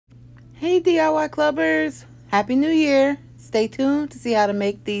Hey DIY clubbers, Happy New Year. Stay tuned to see how to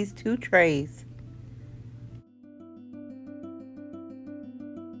make these 2 trays.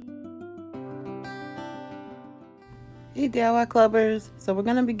 Hey DIY clubbers, so we're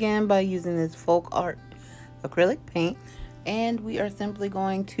going to begin by using this folk art acrylic paint, and we are simply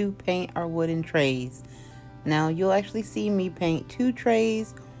going to paint our wooden trays. Now you'll actually see me paint 2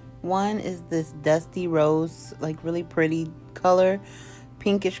 trays. One is this dusty rose, like really pretty color,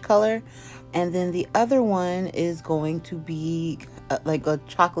 pinkish color, and then the other one is going to be like a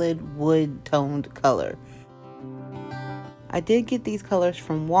chocolate wood toned color. I did get these colors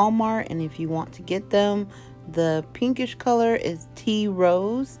from Walmart, and if you want to get them, the pinkish color is tea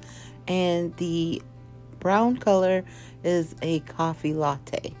rose and the brown color is a coffee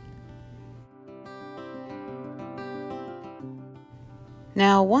latte.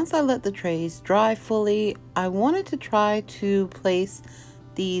 Now, once I let the trays dry fully, I wanted to try to place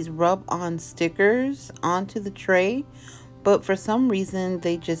these rub-on stickers onto the tray, but for some reason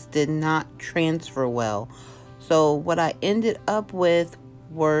they just did not transfer well. So what I ended up with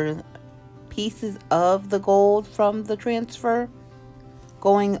were pieces of the gold from the transfer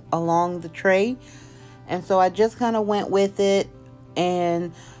going along the tray, and so I just kind of went with it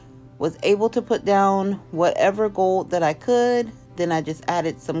and was able to put down whatever gold that I could. Then I just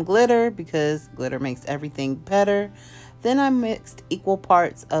added some glitter because glitter makes everything better. Then I mixed equal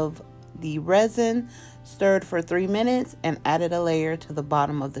parts of the resin, stirred for 3 minutes, and added a layer to the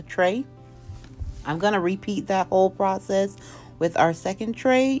bottom of the tray. I'm going to repeat that whole process with our second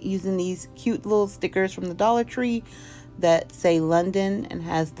tray using these cute little stickers from the Dollar Tree that say London and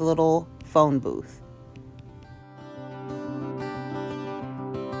has the little phone booth.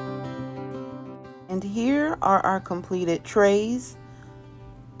 And here are our completed trays.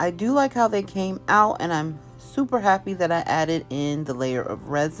 I do like how they came out, and I'm super happy that I added in the layer of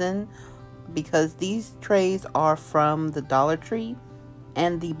resin because these trays are from the Dollar Tree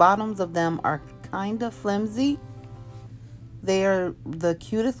and the bottoms of them are kind of flimsy. They are the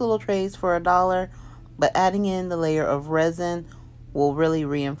cutest little trays for $1, but adding in the layer of resin will really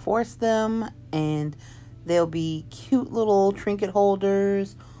reinforce them, and they'll be cute little trinket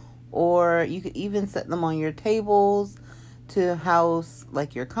holders, or you could even set them on your tables to house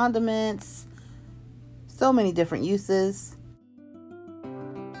like your condiments. So many different uses.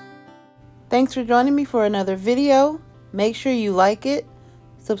 Thanks for joining me for another video. Make sure you like it,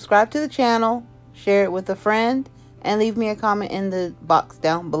 subscribe to the channel, share it with a friend, and leave me a comment in the box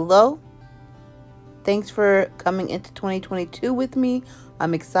down below. Thanks for coming into 2022 with me.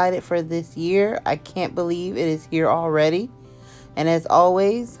 I'm excited for this year. I can't believe it is here already. And as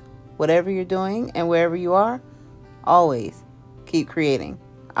always, whatever you're doing and wherever you are, always keep creating.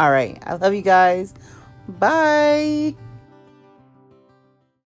 All right. I love you guys. Bye.